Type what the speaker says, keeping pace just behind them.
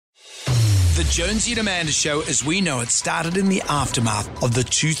The Jonesy and Amanda Show, as we know it, started in the aftermath of the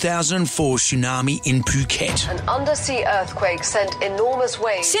 2004 tsunami in Phuket. An undersea earthquake sent enormous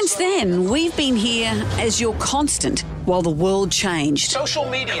waves. Since then, we've been here as your constant while the world changed. Social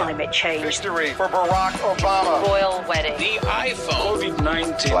media. Climate change. Victory for Barack Obama. Royal wedding. The iPhone.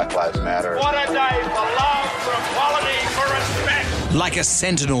 COVID-19. Black Lives Matter. What a day for love, for equality, for respect. Like a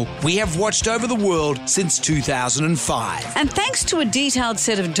sentinel, we have watched over the world since 2005. And thanks to a detailed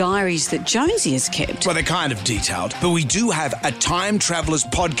set of diaries that Jonesy has kept. Well, they're kind of detailed, but we do have a Time Traveller's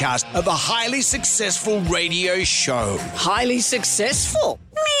podcast of a highly successful radio show. Highly successful?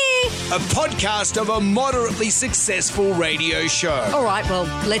 Meh. A podcast of a moderately successful radio show. All right, well,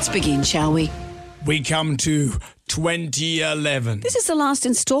 let's begin, shall we? We come to 2011. This is the last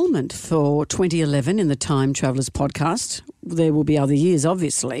instalment for 2011 in the Time Travellers podcast. There will be other years,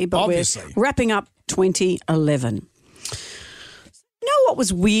 obviously, but we're wrapping up 2011. You know what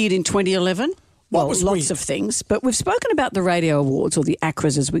was weird in 2011? Lots of things, but we've spoken about the Radio Awards, or the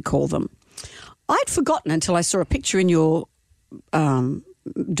ACRAs as we call them. I'd forgotten until I saw a picture in your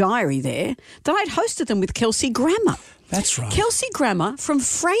diary there that I'd hosted them with Kelsey Grammer. That's right. Kelsey Grammer from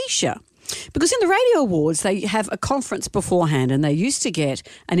Frasier. Because in the Radio Awards, they have a conference beforehand, and they used to get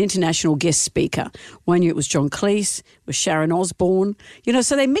an international guest speaker. One year it was John Cleese, with Sharon Osbourne. You know,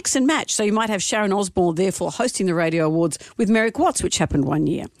 so they mix and match. So you might have Sharon Osbourne, therefore, hosting the Radio Awards with Merrick Watts, which happened one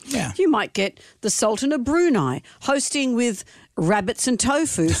year. Yeah. You might get the Sultan of Brunei hosting with rabbits and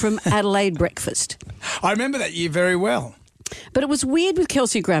tofu from Adelaide Breakfast. I remember that year very well. But it was weird with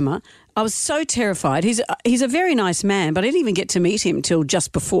Kelsey Grammer. I was so terrified. He's a very nice man, but I didn't even get to meet him till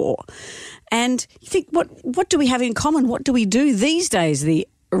just before. And you think, what do we have in common? What do we do these days? The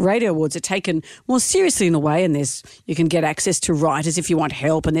Radio Awards are taken more seriously in a way, and you can get access to writers if you want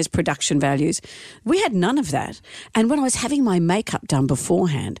help, and there's production values. We had none of that. And when I was having my makeup done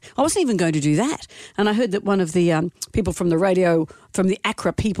beforehand, I wasn't even going to do that. And I heard that one of the people from the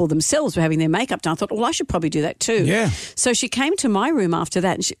ACRA people themselves were having their makeup done. I thought, well, I should probably do that too. Yeah. So she came to my room after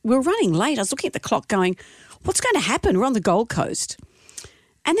that, and we were running late. I was looking at the clock going, what's going to happen? We're on the Gold Coast.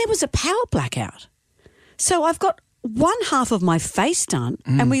 And there was a power blackout. So I've got one half of my face done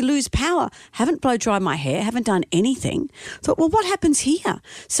and we lose power. Haven't blow dried my hair, haven't done anything. Thought, well, what happens here?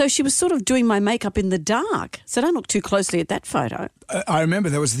 So she was sort of doing my makeup in the dark. So don't look too closely at that photo. I remember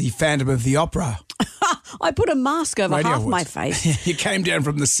there was the Phantom of the Opera. I put a mask over half my face. You came down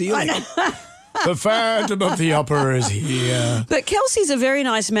from the ceiling. The Phantom of the Opera is here. But Kelsey's a very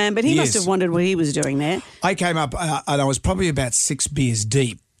nice man, but he must have wondered what he was doing there. I came up and I was probably about 6 beers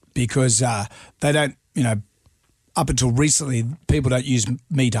deep because they don't, up until recently, people don't use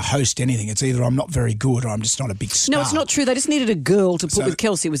me to host anything. It's either I'm not very good or I'm just not a big star. No, it's not true. They just needed a girl to put with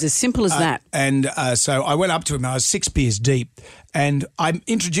Kelsey. It was as simple as that. And so I went up to him. I was 6 beers deep. And I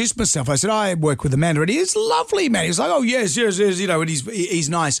introduced myself. I said, I work with Amanda. And he is lovely, man. He was like, oh, yes. And he's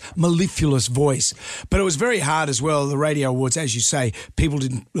nice, mellifluous voice. But it was very hard as well. The Radio Awards, as you say, people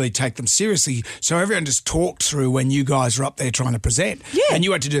didn't really take them seriously. So everyone just talked through when you guys were up there trying to present. Yeah. And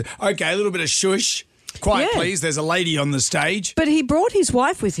you had to do, okay, a little bit of shush. Quiet, please. There's a lady on the stage. But he brought his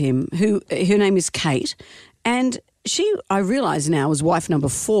wife with him, her name is Kate, and she, I realise now, was wife number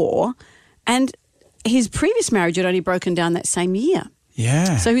 4, and his previous marriage had only broken down that same year.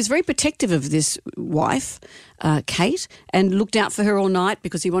 Yeah. So he was very protective of this wife, Kate, and looked out for her all night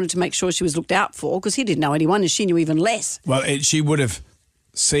because he wanted to make sure she was looked out for because he didn't know anyone and she knew even less. Well, she would have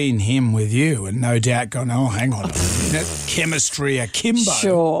seen him with you and no doubt gone, oh, hang on, chemistry akimbo.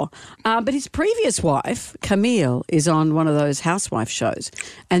 Sure. But his previous wife, Camille, is on one of those housewife shows.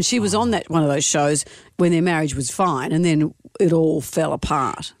 And she was on one of those shows when their marriage was fine and then it all fell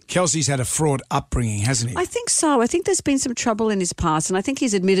apart. Kelsey's had a fraught upbringing, hasn't he? I think so. I think there's been some trouble in his past and I think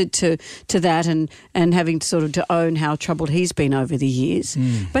he's admitted to that and having to own how troubled he's been over the years.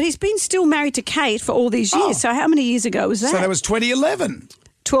 But he's been still married to Kate for all these years. So how many years ago was that? So that was 2011.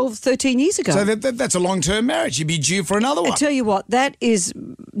 12, 13 years ago. So that's a long-term marriage. You'd be due for another one. I tell you what, that is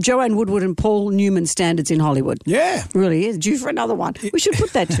Joanne Woodward and Paul Newman standards in Hollywood. Yeah. Really is. Due for another one. We should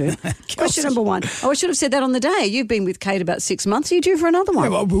put that to him. Question number 1. Oh, I should have said that on the day. You've been with Kate about 6 months. Are you due for another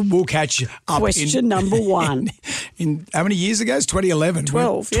one? Yeah, well, we'll catch you up. Question number 1. In how many years ago? It's 2011.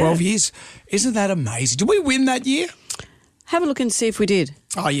 12, 12 years. Isn't that amazing? Did we win that year? Have a look and see if we did.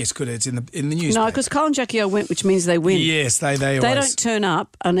 Oh, yes, good. It's in the news. No, because Kyle and Jackie O went, which means they win. Yes, they They don't turn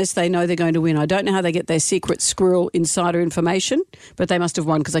up unless they know they're going to win. I don't know how they get their secret squirrel insider information, but they must have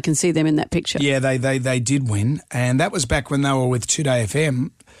won because I can see them in that picture. Yeah, they did win, and that was back when they were with 2Day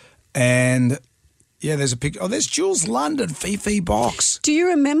FM. And, yeah, there's a picture. Oh, there's Jules London, Fifi Box. Do you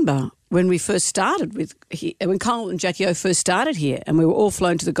remember when we first started when Carl and Jackie O first started here, and we were all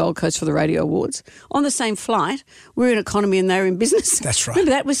flown to the Gold Coast for the Radio Awards on the same flight. We were in economy and they were in business. That's right.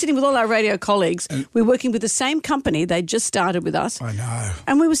 Remember that? We're sitting with all our radio colleagues. We're working with the same company. They just started with us. I know.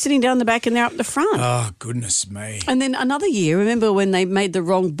 And we were sitting down the back and they're up the front. Oh, goodness me. And then another year, remember when they made the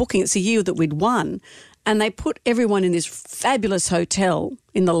wrong booking? It's a year that we'd won. And they put everyone in this fabulous hotel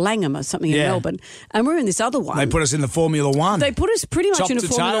in the Langham or something in Melbourne. And we're in this other one. They put us in the Formula One. They put us pretty much Top in a to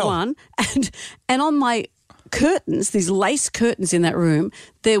Formula tail. One. And on my curtains, these lace curtains in that room,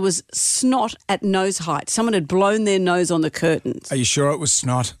 there was snot at nose height. Someone had blown their nose on the curtains. Are you sure it was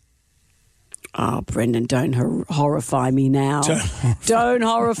snot? Oh, Brendan, don't horrify me now. Don't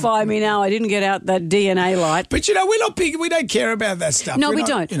horrify me now. I didn't get out that DNA light. But, you know, we're not big. We don't care about that stuff. No, We're we not,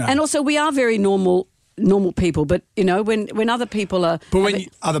 don't. you know. And also, we are very normal people. But, you know, when other people are... But when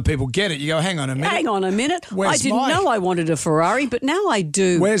other people get it, you go, hang on a minute. Hang on a minute. Where's I didn't my- know I wanted a Ferrari, but now I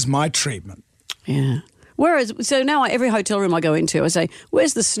do. Where's my treatment? Yeah. Whereas, so now every hotel room I go into, I say,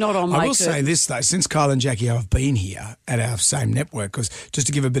 where's the snot on my I will curtain? say this, though, since Kyle and Jackie have been here at our same network, because just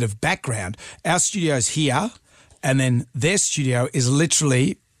to give a bit of background, our studio's here and then their studio is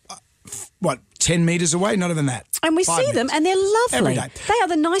literally, 10 metres away? Not even that. And we 5 see them minutes. and they're lovely. Every day. They are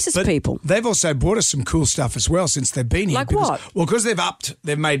the nicest But people. they've also bought us some cool stuff as well since they've been here. Like because, what? Well, because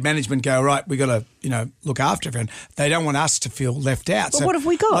they've made management go, right, we got to, look after everyone. They don't want us to feel left out. But what have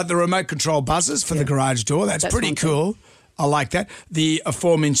we got? Like the remote control buzzers for the garage door. That's pretty one thing. cool. I like that. The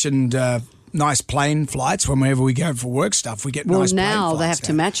aforementioned nice plane flights. Whenever we go for work stuff, we get Well, nice plane flights. now they have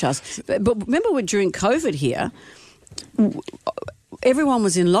to match us. But remember during COVID here, everyone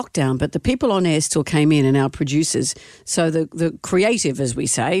was in lockdown, but the people on air still came in and our producers. So the creative, as we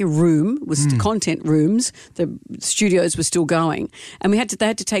say, room was content rooms. The studios were still going, and they had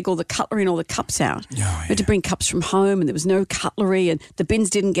to take all the cutlery and all the cups out. Oh, We had to bring cups from home, and there was no cutlery, and the bins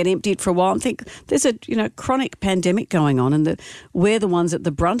didn't get emptied for a while. I think there's a chronic pandemic going on, and we're the ones at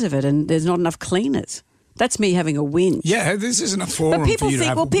the brunt of it, and there's not enough cleaners. That's me having a whinge. Yeah, this isn't a forum But people for you to think,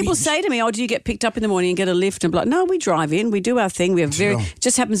 have well, a people whinge. say to me, oh, do you get picked up in the morning and get a lift? And be like, no, we drive in, we do our thing. We have Sure. it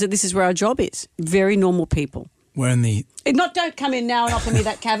just happens that this is where our job is. Very normal people. We're in the, Don't come in now and offer me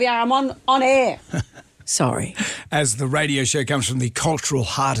that caviar. I'm on air. Sorry. as the radio show comes from the cultural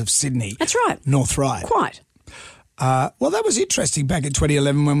heart of Sydney. That's right. North Ryde. Quite. Well, that was interesting back in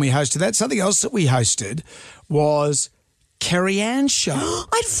 2011 when we hosted that. Something else that we hosted was Kerry Ann's show.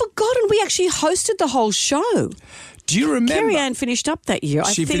 I'd forgotten we actually hosted the whole show. Do you remember? Kerry Ann finished up that year.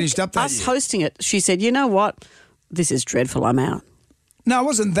 She finished up that us year. hosting it, she said, you know what? This is dreadful. I'm out. No, it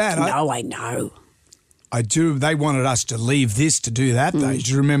wasn't that. No, I know. I do. They wanted us to leave this to do that, though.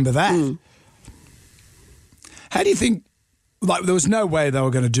 Do you remember that? How do you think, there was no way they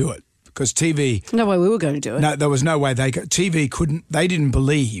were going to do it because TV... No way we were going to do it. No, there was no way TV couldn't. They didn't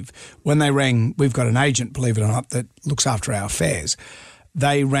believe when they rang. We've got an agent, believe it or not, that looks after our affairs.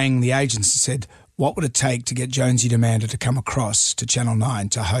 They rang the agents and said, "What would it take to get Jonesy and Amanda to come across to Channel 9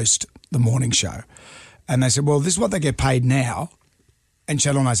 to host the morning show?" And they said, "Well, this is what they get paid now." And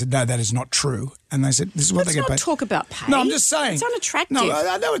Channel 9 said, "No, that is not true." And they said, "This is what Let's they get not paid." talk about pay. No, I'm just saying. It's unattractive. No,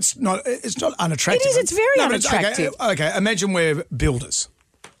 I know it's not. It's not unattractive. It is, it's very but unattractive. Okay, imagine we're builders.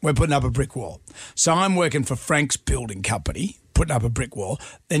 We're putting up a brick wall. So I'm working for Frank's building company, putting up a brick wall.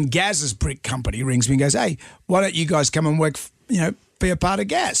 Then Gaz's brick company rings me and goes, "Hey, why don't you guys come and work, be a part of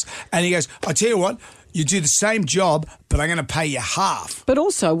Gaz?" And he goes, "I tell you what, you do the same job, but I'm going to pay you half." But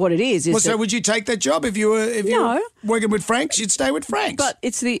also what it is Well, that, so would you take that job if you were No. working with Frank's? You'd stay with Frank's. but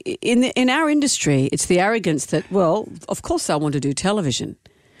it's in our industry, it's the arrogance that, well, of course I want to do television.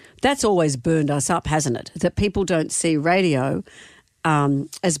 That's always burned us up, hasn't it? That people don't see radio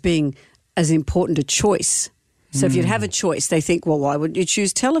as being as important a choice. So if you'd have a choice, they think, well, why would you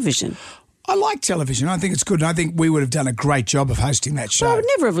choose television? I like television. I think it's good, and I think we would have done a great job of hosting that show. Well, I would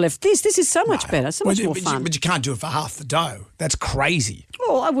never have left this. This is so much better, so much Well, more but fun. But you can't do it for half the dough. That's crazy.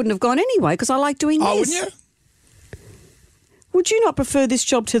 Well, I wouldn't have gone anyway because I like doing this. Oh, wouldn't you? Would you not prefer this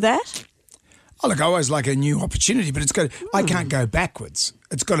job to that? Oh, look, I always like a new opportunity, but it's got. I can't go backwards.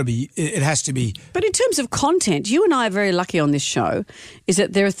 It's got to be. It has to be. But in terms of content, you and I are very lucky on this show is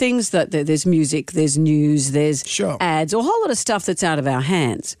that there are things that there's music, there's news, there's Sure. ads, a whole lot of stuff that's out of our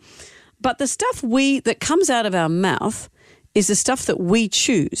hands. But the stuff that comes out of our mouth is the stuff that we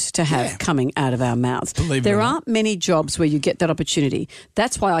choose to have coming out of our mouths. Believe it there or not. aren't many jobs where you get that opportunity.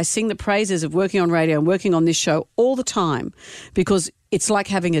 That's why I sing the praises of working on radio and working on this show all the time, because it's like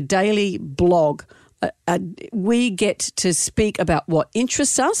having a daily blog. We get to speak about what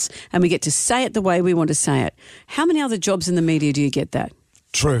interests us and we get to say it the way we want to say it. How many other jobs in the media do you get that?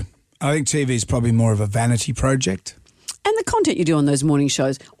 True. I think TV is probably more of a vanity project. And the content you do on those morning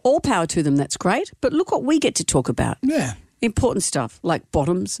shows, all power to them, that's great. But look what we get to talk about. Yeah. Important stuff like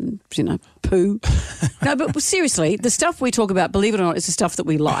bottoms and, poo. No, but seriously, the stuff we talk about, believe it or not, is the stuff that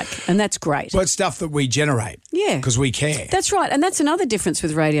we like, and that's great. Well, it's stuff that we generate. Yeah. Because we care. That's right. And that's another difference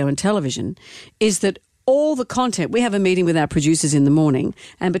with radio and television is that all the content, we have a meeting with our producers in the morning,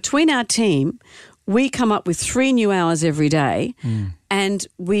 and between our team, we come up with 3 new hours every day, and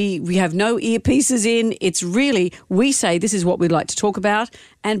we have no earpieces in. It's really, we say this is what we'd like to talk about,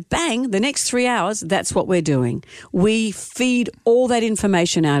 and bang, the next 3 hours, that's what we're doing. We feed all that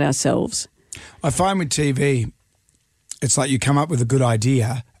information out ourselves. I find with TV, it's like you come up with a good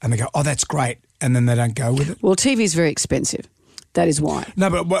idea and they go, oh, that's great, and then they don't go with it. Well, TV is very expensive. That is why. No,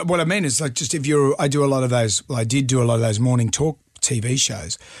 but what I mean is like just I do a lot of those, well, I did do a lot of those morning talk TV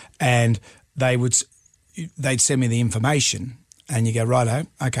shows, and they'd send me the information and you go, righto,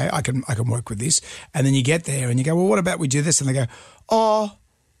 okay, I can work with this. And then you get there and you go, well, what about we do this? And they go, oh,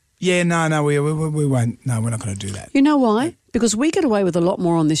 yeah, no, we won't. No, we're not going to do that. You know why? Because we get away with a lot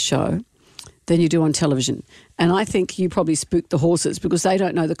more on this show than you do on television. And I think you probably spooked the horses because they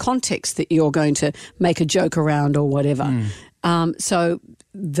don't know the context that you're going to make a joke around or whatever. So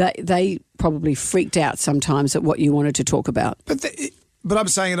they probably freaked out sometimes at what you wanted to talk about. But I'm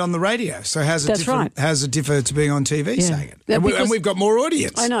saying it on the radio, so how's it differ to being on TV saying it? And we've got more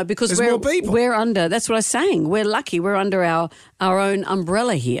audience. I know, because there's more people. We're under, that's what I was saying, we're lucky, we're under our own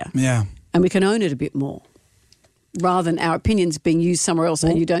umbrella here. Yeah. And we can own it a bit more, rather than our opinions being used somewhere else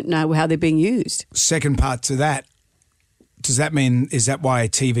and you don't know how they're being used. Second part to that, is that why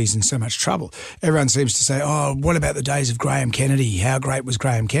TV's in so much trouble? Everyone seems to say, oh, what about the days of Graham Kennedy? How great was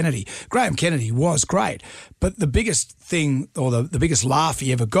Graham Kennedy? Graham Kennedy was great. But the biggest thing or the biggest laugh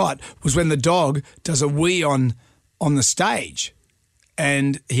he ever got was when the dog does a wee on the stage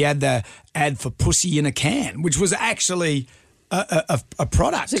and he had the ad for pussy in a can, which was actually a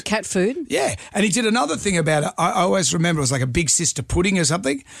product. Is it cat food? Yeah. And he did another thing about it. I always remember it was like a Big Sister pudding or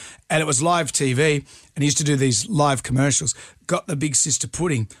something, and it was live TV, and he used to do these live commercials. Got the Big Sister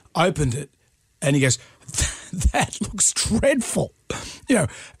pudding, opened it, and he goes, that looks dreadful.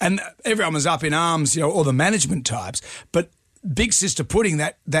 And everyone was up in arms, all the management types. But Big Sister pudding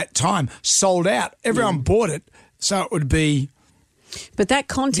that time sold out. Everyone bought it, so it would be... But that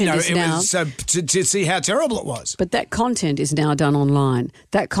content is now... So to see how terrible it was. But that content is now done online.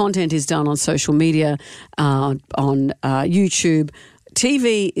 That content is done on social media, on YouTube.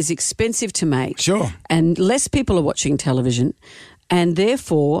 TV is expensive to make. Sure. And less people are watching television, and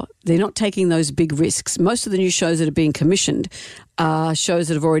therefore they're not taking those big risks. Most of the new shows that are being commissioned are shows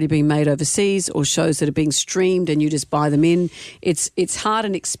that have already been made overseas or shows that are being streamed and you just buy them in. It's hard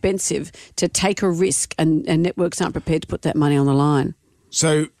and expensive to take a risk, and networks aren't prepared to put that money on the line.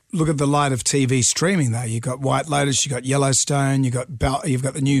 So look at the light of TV streaming, though. You've got White Lotus, you've got Yellowstone, you've got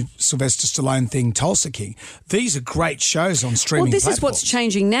the new Sylvester Stallone thing, Tulsa King. These are great shows on streaming platforms. Is what's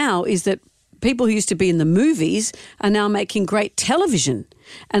changing now is that people who used to be in the movies are now making great television.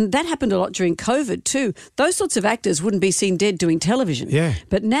 And that happened a lot during COVID too. Those sorts of actors wouldn't be seen dead doing television. Yeah.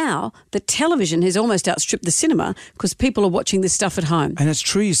 But now the television has almost outstripped the cinema because people are watching this stuff at home. And it's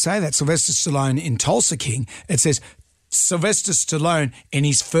true you say that. Sylvester Stallone in Tulsa King, it says Sylvester Stallone in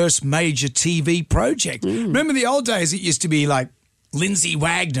his first major TV project. Remember the old days, it used to be like Lindsay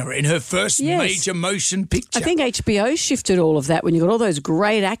Wagner in her first major motion picture. I think HBO shifted all of that when you got all those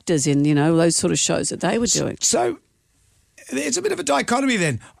great actors in, those sort of shows that they were doing. So it's a bit of a dichotomy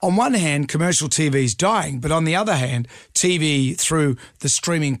then. On one hand, commercial TV is dying, but on the other hand, TV through the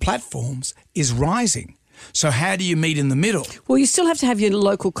streaming platforms is rising. So how do you meet in the middle? Well, you still have to have your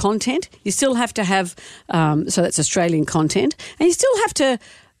local content. You still have to have, so that's Australian content. And you still have to,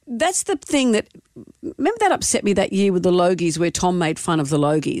 that's the thing that, remember that upset me that year with the Logies where Tom made fun of the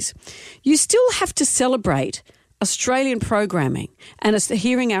Logies? You still have to celebrate Australian programming and us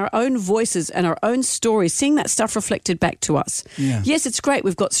hearing our own voices and our own stories, seeing that stuff reflected back to us. Yeah. Yes, it's great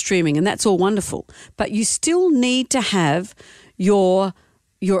we've got streaming and that's all wonderful, but you still need to have your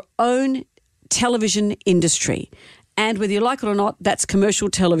own television industry. And whether you like it or not, that's commercial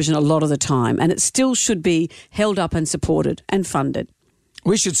television a lot of the time, and it still should be held up and supported and funded.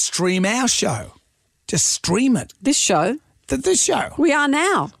 We should stream our show. Just stream it. This show? This show. We are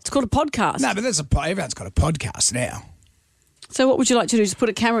now. It's called a podcast. No, but everyone's got a podcast now. So what would you like to do? Just put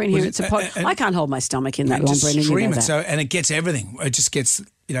a camera in here. It's a I can't hold my stomach in that long, just Brendan. Stream it, and it gets everything. It just gets,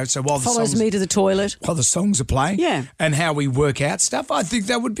 so while follows me to the toilet. While the songs are playing. Yeah. And how we work out stuff. I think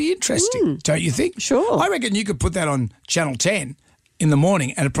that would be interesting. Don't you think? Sure. I reckon you could put that on Channel 10 in the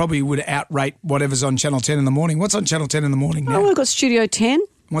morning and it probably would outrate whatever's on Channel 10 in the morning. What's on Channel 10 in the morning now? Oh, we've got Studio 10.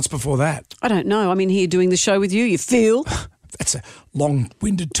 What's before that? I don't know. I'm in here doing the show with you. You feel? That's a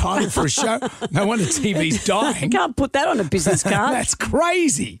long-winded title for a show. No wonder TV's I dying. can't put that on a business card. That's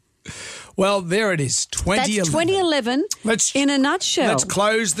crazy. Well, there it is, 2011. That's 2011 in a nutshell. Let's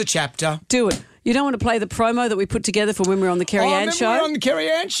close the chapter. Do it. You don't want to play the promo that we put together for when we were on the Kerry Ann show? We were on the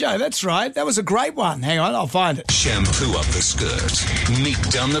Kerry Ann show. That's right. That was a great one. Hang on, I'll find it. Shampoo up the skirt, meat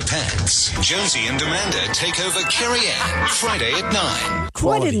down the pants. Jonesy and Amanda take over Kerry Ann, Friday at 9.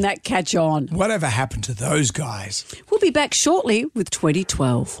 Why didn't that catch on? Whatever happened to those guys? We'll be back shortly with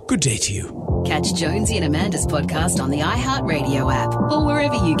 2012. Good day to you. Catch Jonesy and Amanda's podcast on the iHeartRadio app or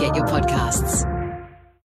wherever you get your podcasts.